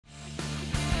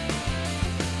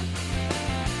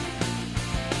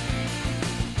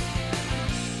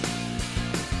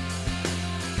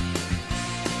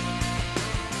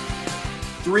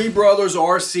Three Brothers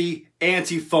RC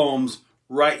Antifoams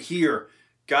right here.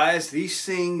 Guys, these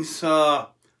things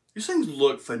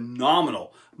look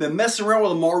phenomenal. I've been messing around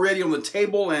with them already on the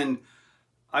table, and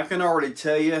I can already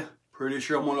tell you, pretty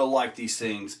sure I'm gonna like these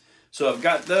things. So I've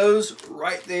got those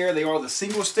right there. They are the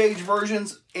single stage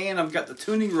versions, and I've got the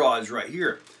tuning rods right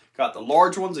here. Got the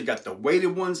large ones, I got the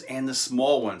weighted ones, and the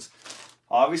small ones.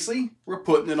 Obviously, we're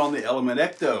putting it on the Element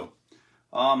Ecto.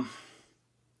 And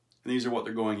these are what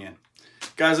they're going in.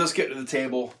 Guys, let's get to the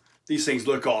table. These things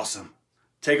look awesome.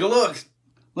 Take a look.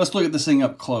 Let's look at this thing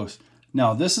up close.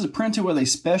 Now, this is printed with a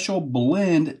special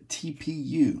blend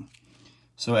TPU.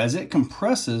 So as it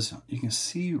compresses, you can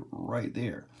see right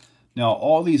there. Now,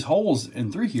 all these holes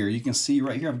in through here, you can see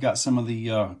right here, I've got some of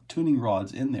the tuning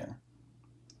rods in there.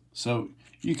 So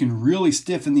you can really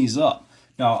stiffen these up.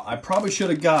 Now, I probably should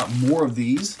have got more of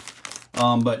these,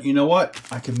 but you know what?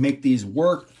 I can make these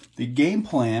work. The game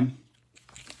plan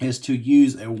is to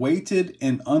use a weighted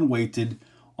and unweighted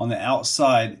on the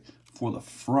outside for the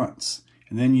fronts,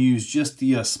 and then use just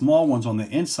the small ones on the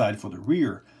inside for the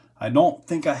rear. I don't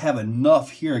think I have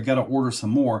enough here. I got to order some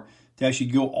more to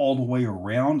actually go all the way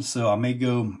around, so I may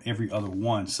go every other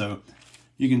one. So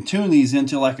you can tune these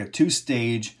into like a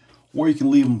 2-stage, or you can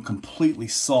leave them completely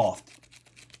soft.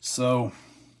 So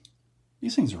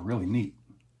these things are really neat.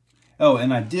 Oh,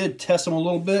 and I did test them a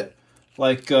little bit.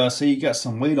 Like, say you got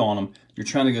some weight on them. You're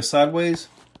trying to go sideways.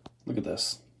 Look at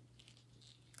this.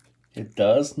 It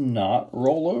does not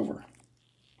roll over.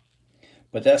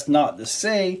 But that's not to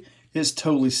say it's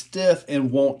totally stiff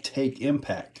and won't take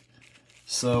impact.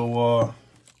 So,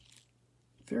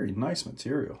 very nice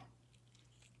material.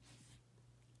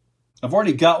 I've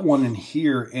already got one in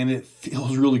here, and it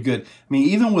feels really good. I mean,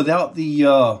 even without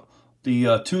the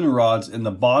tuner rods in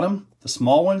the bottom, the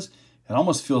small ones, it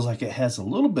almost feels like it has a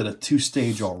little bit of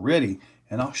 2-stage already.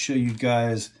 And I'll show you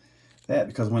guys that,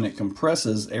 because when it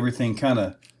compresses, everything kind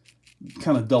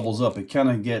of doubles up. It kind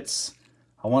of gets,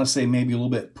 I want to say, maybe a little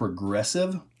bit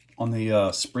progressive on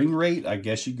the spring rate. I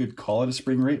guess you could call it a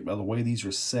spring rate by the way these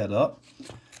are set up.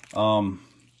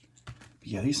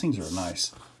 Yeah, these things are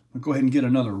nice. I'm going to go ahead and get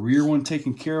another rear one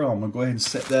taken care of. I'm going to go ahead and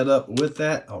set that up with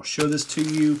that. I'll show this to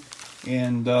you.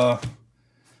 And,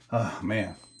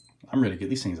 man, I'm ready to get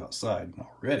these things outside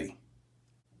already.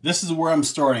 This is where I'm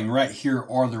starting. Right here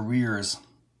are the rears.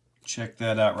 Check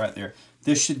that out right there.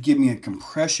 This should give me a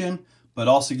compression, but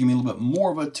also give me a little bit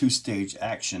more of a 2-stage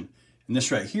action. And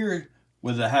this right here,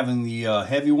 with having the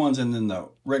heavy ones and then the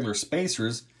regular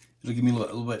spacers, it'll give me a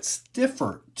little bit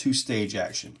stiffer 2-stage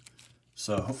action.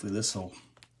 So hopefully this will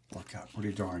work out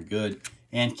pretty darn good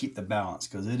and keep the balance,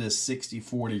 because it is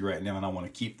 60-40 right now, and I want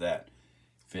to keep that.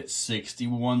 If it's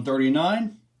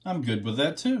 61-39, I'm good with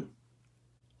that too.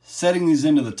 Setting these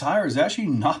into the tire is actually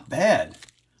not bad.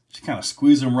 Just kind of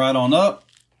squeeze them right on up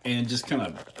and just kind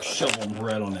of shove them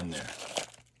right on in there.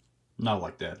 Not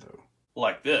like that though.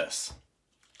 Like this.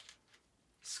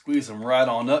 Squeeze them right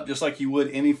on up just like you would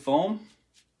any foam.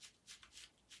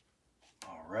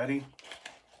 Alrighty.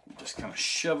 Just kind of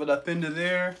shove it up into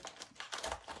there.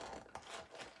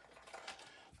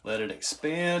 Let it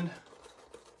expand.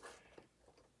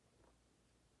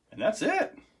 And that's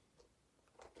it.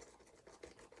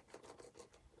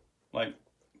 Like,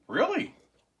 really?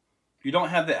 You don't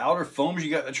have the outer foams you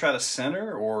got to try to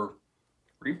center or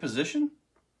reposition?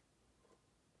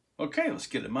 Okay, let's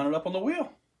get it mounted up on the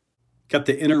wheel. Got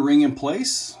the inner ring in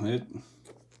place. It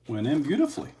went in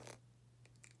beautifully.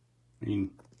 I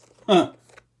mean,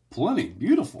 plenty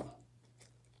beautiful.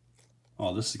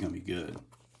 Oh, this is going to be good.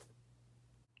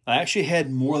 I actually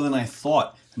had more than I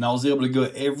thought, and I was able to go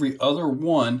every other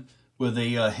one with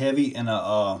a heavy and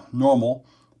a normal.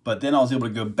 But then I was able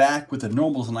to go back with the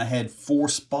normals, and I had 4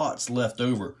 spots left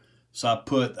over. So I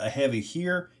put a heavy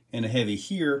here and a heavy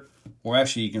here, or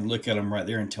actually you can look at them right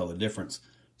there and tell the difference.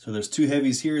 So there's 2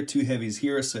 heavies here, 2 heavies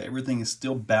here, so everything is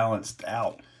still balanced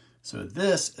out. So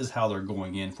this is how they're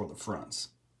going in for the fronts.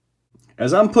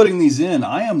 As I'm putting these in,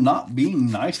 I am not being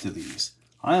nice to these.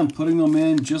 I am putting them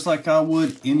in just like I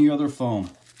would any other foam.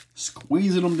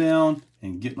 Squeezing them down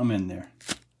and getting them in there.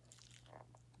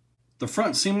 The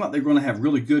fronts seem like they're going to have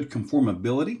really good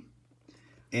conformability,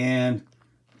 and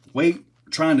weight,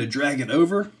 trying to drag it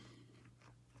over,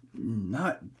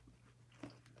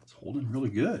 it's holding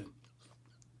really good.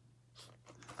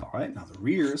 All right, now the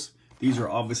rears, these are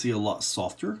obviously a lot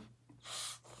softer.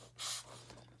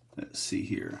 Let's see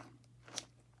here.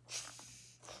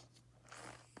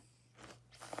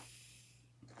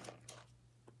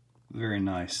 Very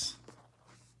nice.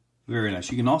 Very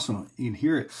nice. You can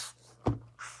hear it.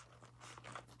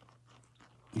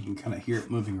 You can kind of hear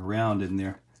it moving around in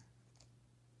there.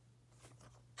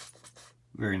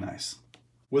 Very nice.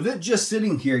 With it just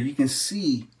sitting here, you can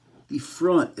see the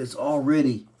front is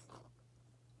already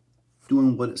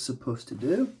doing what it's supposed to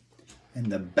do.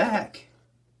 And the back,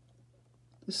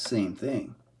 the same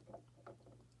thing.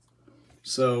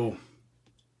 So,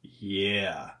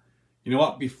 yeah. You know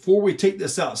what? Before we take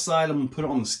this outside, I'm going to put it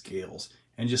on the scales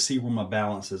and just see where my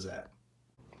balance is at.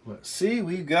 Let's see,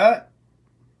 we've got,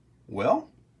 well,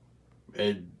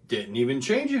 it didn't even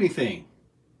change anything.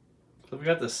 So we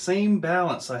got the same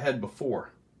balance I had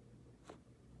before.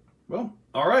 Well,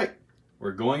 all right,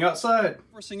 we're going outside.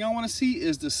 First thing I want to see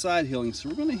is the side hilling. So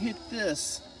we're going to hit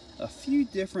this a few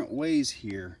different ways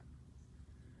here.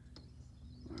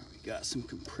 All right, we got some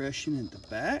compression in the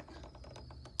back.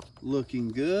 Looking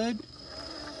good. If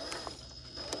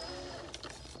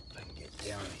I can get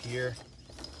down here.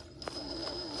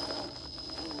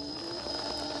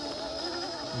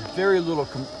 Very little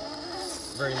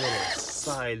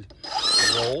side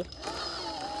roll.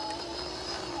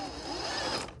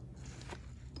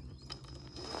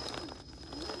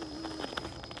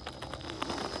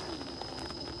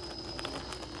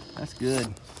 That's good.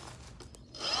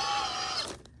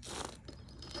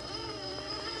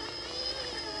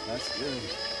 That's good.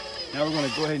 Now we're going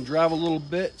to go ahead and drive a little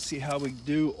bit, see how we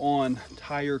do on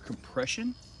tire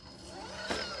compression.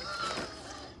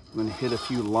 I'm going to hit a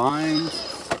few lines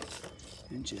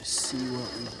and just see what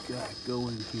we've got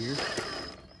going here.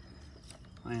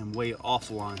 I am way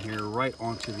offline here, right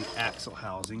onto the axle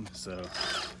housing, so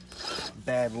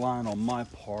bad line on my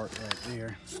part right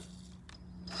there.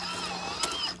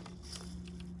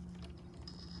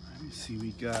 Let me see,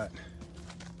 we got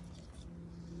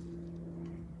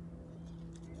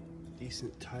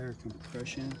decent tire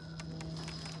compression.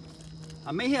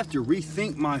 I may have to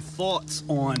rethink my thoughts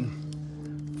on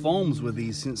foams with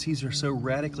these, since these are so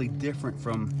radically different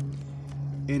from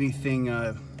anything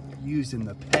I've used in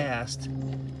the past.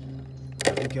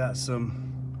 We got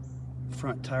some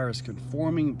front tires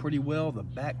conforming pretty well. The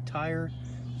back tire,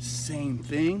 same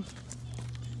thing.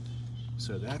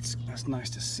 So that's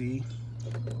nice to see.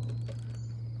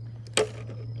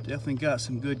 Definitely got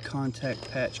some good contact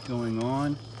patch going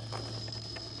on.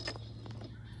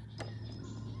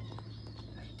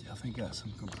 Definitely got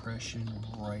some compression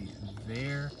right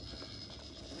there.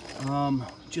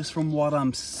 Just from what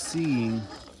I'm seeing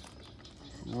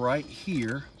right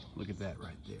here, look at that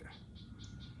right there.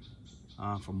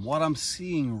 From what I'm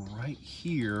seeing right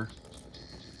here,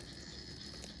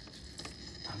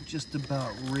 I'm just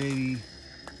about ready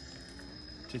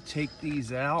to take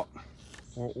these out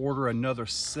or order another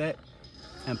set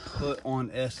and put on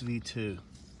SV2.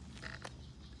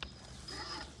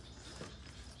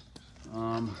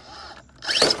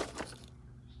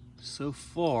 So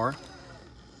far,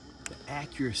 the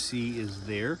accuracy is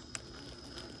there.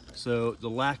 So the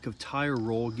lack of tire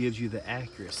roll gives you the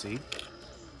accuracy.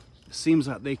 It seems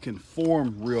like they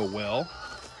conform real well.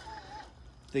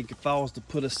 I think if I was to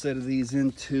put a set of these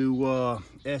into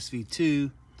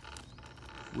SV2,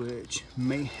 which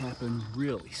may happen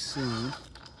really soon,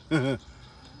 that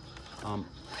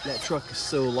truck is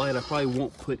so light I probably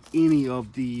won't put any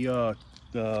of the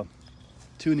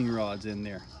tuning rods in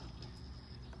there.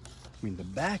 I mean, the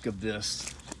back of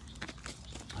this,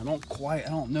 I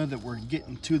don't know that we're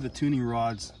getting to the tuning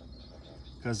rods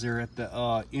because they're at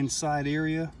the inside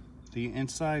area, the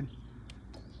inside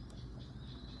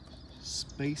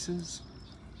spaces.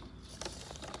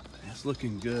 That's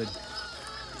looking good.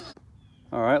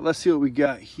 All right, let's see what we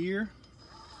got here.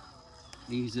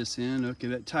 Ease this in. Okay,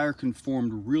 that tire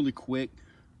conformed really quick,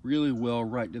 really well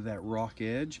right to that rock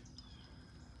edge.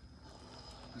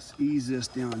 Let's ease this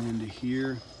down into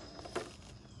here.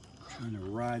 Trying to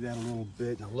ride that a little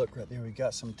bit. Now look right there, we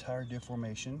got some tire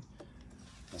deformation.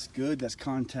 That's good, that's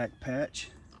contact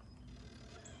patch.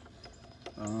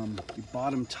 The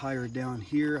bottom tire down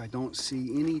here, I don't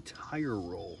see any tire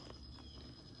roll.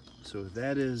 So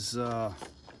that is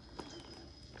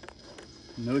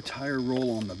no tire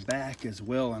roll on the back as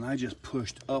well, and I just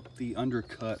pushed up the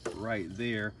undercut right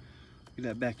there. Look at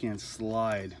that back end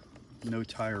slide, no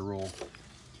tire roll.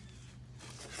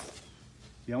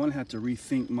 Yeah, I'm gonna have to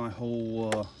rethink my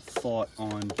whole thought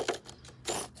on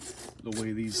the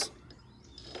way these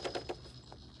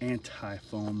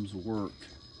Antifoams work.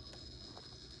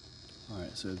 All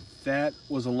right, so that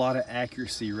was a lot of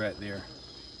accuracy right there.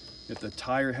 If the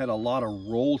tire had a lot of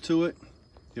roll to it,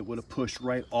 it would have pushed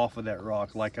right off of that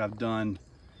rock, like I've done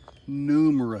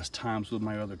numerous times with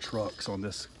my other trucks on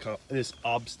this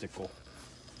obstacle.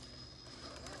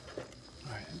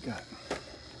 All right, I got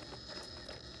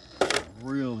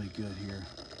really good here.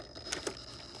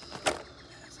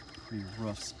 That's a pretty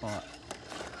rough spot.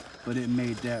 but it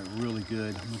made that really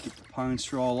good. I'm gonna get the pine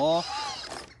straw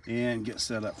off and get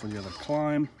set up for the other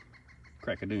climb.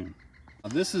 Crack-a-doon. Now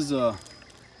this is a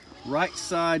right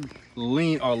side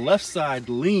lean or left side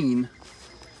lean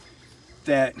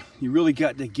that you really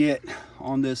got to get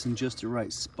on this in just the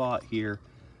right spot here.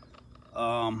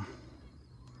 I'm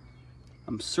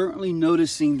certainly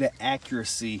noticing the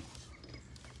accuracy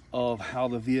of how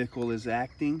the vehicle is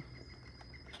acting.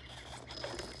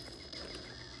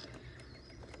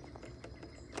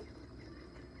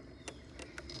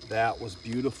 That was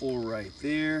beautiful right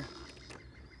there.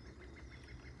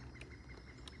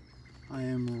 I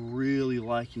am really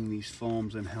liking these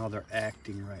foams and how they're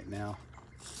acting right now.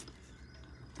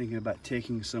 Thinking about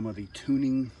taking some of the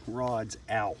tuning rods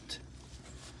out.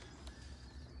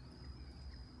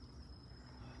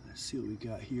 Let's see what we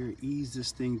got here. Ease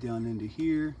this thing down into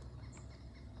here.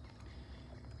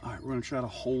 All right, we're gonna try to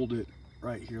hold it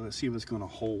right here. Let's see if it's gonna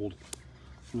hold.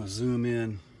 I'm gonna zoom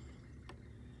in.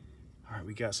 All right,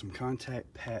 we got some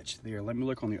contact patch there. Let me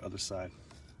look on the other side.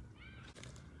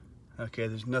 Okay,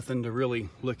 there's nothing to really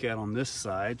look at on this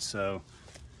side, so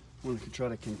I'm gonna try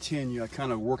to continue. I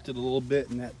kind of worked it a little bit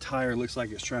and that tire looks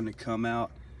like it's trying to come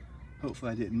out.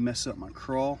 Hopefully I didn't mess up my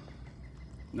crawl.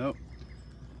 Nope.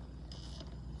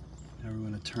 Now we're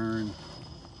gonna turn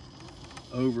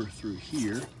over through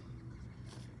here.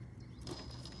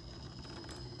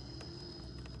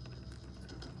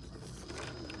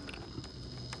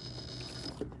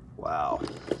 Wow.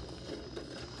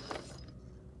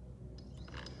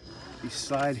 The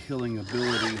side hilling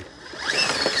ability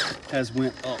has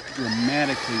went up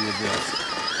dramatically with this.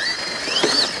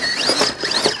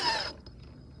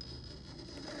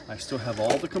 I still have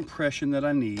all the compression that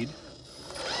I need.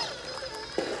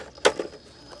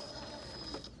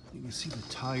 You can see the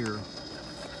tire,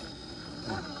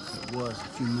 well, it was a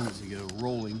few minutes ago,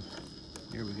 rolling.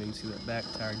 Here we go, you can see that back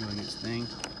tire doing its thing.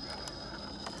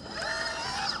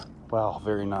 Wow,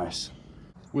 very nice.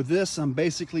 With this, I'm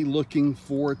basically looking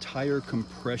for tire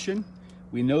compression.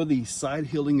 We know the side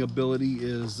hilling ability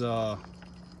is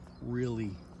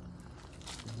really,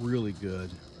 really good.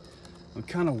 I'm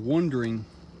kind of wondering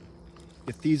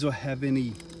if these will have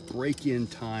any break-in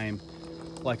time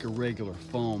like a regular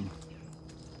foam.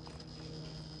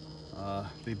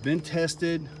 They've been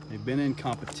tested, they've been in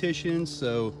competition,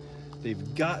 so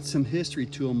they've got some history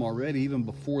to them already, even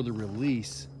before the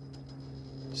release.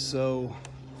 So,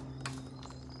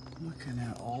 looking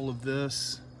at all of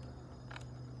this.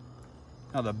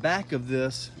 Now the back of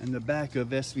this and the back of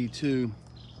SV2,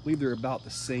 I believe they're about the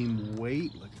same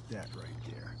weight. Look at that right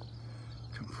there.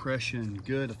 Compression,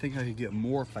 good. I think I could get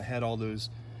more if I had all those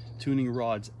tuning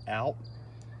rods out.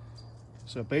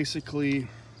 So basically,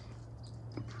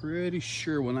 I'm pretty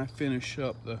sure when I finish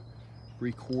up the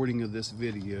recording of this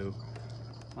video,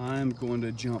 I'm going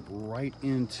to jump right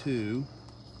into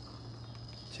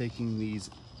taking these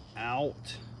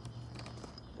out,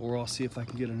 or I'll see if I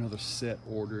can get another set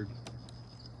ordered.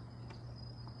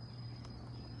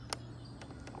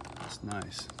 That's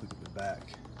nice. Look at the back.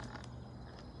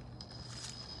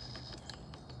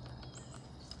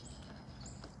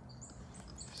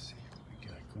 Let's see what we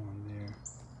got going there.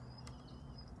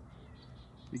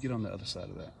 We get on the other side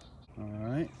of that. All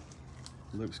right,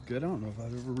 looks good. I don't know if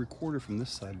I've ever recorded from this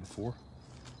side before.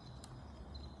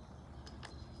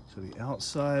 So the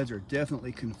outsides are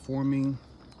definitely conforming.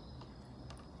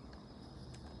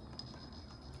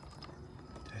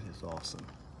 That is awesome.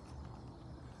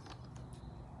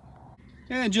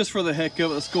 And just for the heck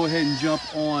of it, let's go ahead and jump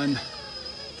on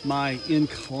my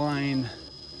incline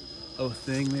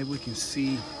thing. Maybe we can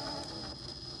see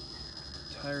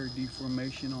tire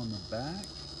deformation on the back.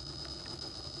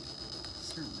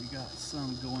 Certainly got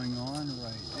some going on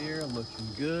right there, looking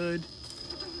good.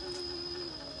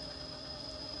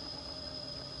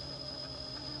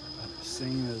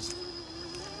 Same as,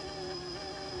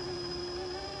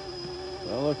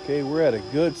 well, okay, we're at a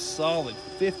good solid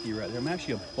 50 right there. I'm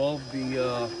actually above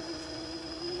the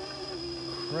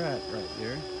crack right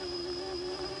there.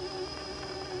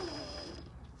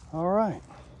 All right.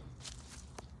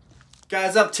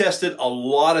 Guys, I've tested a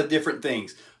lot of different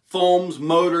things. Foams,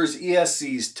 motors,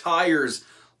 ESCs, tires,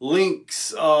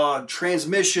 links,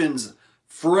 transmissions,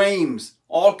 frames,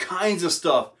 all kinds of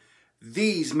stuff.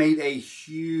 These made a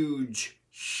huge,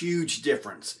 huge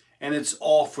difference, and it's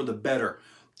all for the better.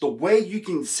 The way you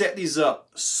can set these up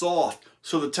soft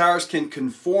so the tires can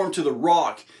conform to the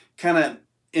rock, kind of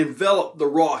envelop the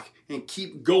rock and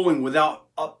keep going without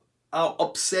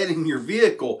upsetting your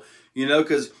vehicle, you know,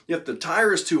 because if the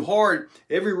tire is too hard,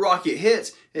 every rock it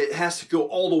hits, it has to go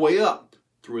all the way up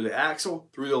through the axle,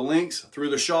 through the links,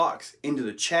 through the shocks, into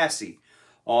the chassis.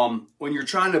 When you're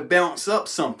trying to bounce up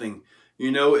something,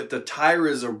 you know, if the tire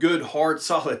is a good, hard,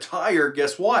 solid tire,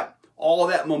 guess what? All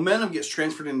of that momentum gets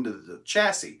transferred into the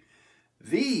chassis.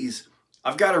 These,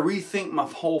 I've got to rethink my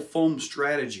whole foam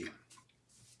strategy.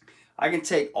 I can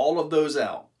take all of those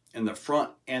out in the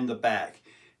front and the back,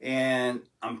 and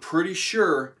I'm pretty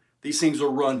sure these things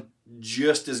will run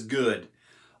just as good.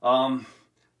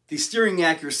 The steering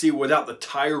accuracy without the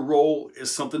tire roll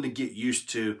is something to get used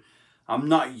to. I'm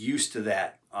not used to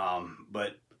that,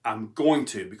 but I'm going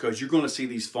to, because you're going to see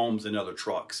these foams in other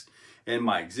trucks. In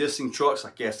my existing trucks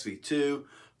like SV2,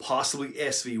 possibly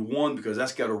SV1, because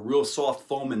that's got a real soft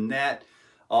foam in that.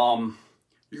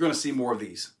 You're going to see more of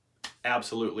these.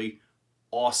 Absolutely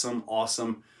awesome,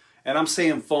 awesome. And I'm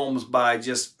saying foams by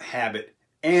just habit.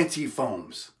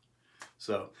 Antifoams.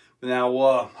 So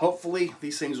now, hopefully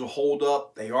these things will hold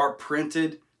up. They are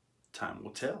printed. Time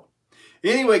will tell.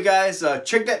 Anyway, guys,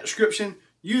 check that description.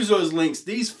 Use those links.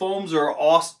 These foams are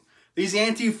awesome. These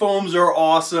anti-foams are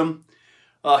awesome.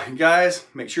 Guys,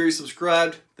 make sure you're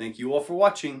subscribed. Thank you all for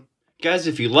watching. Guys,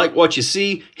 if you like what you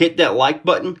see, hit that like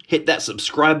button, hit that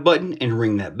subscribe button, and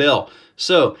ring that bell.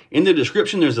 So, in the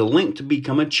description, there's a link to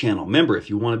become a channel member. If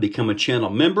you want to become a channel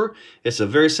member, it's a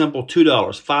very simple $2,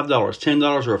 $5,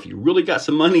 $10, or if you really got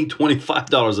some money,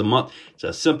 $25 a month. It's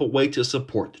a simple way to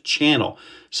support the channel.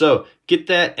 So, get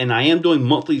that, and I am doing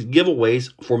monthly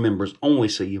giveaways for members only,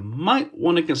 so you might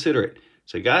want to consider it.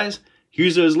 So, guys,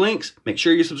 use those links. Make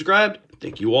sure you're subscribed.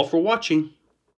 Thank you all for watching.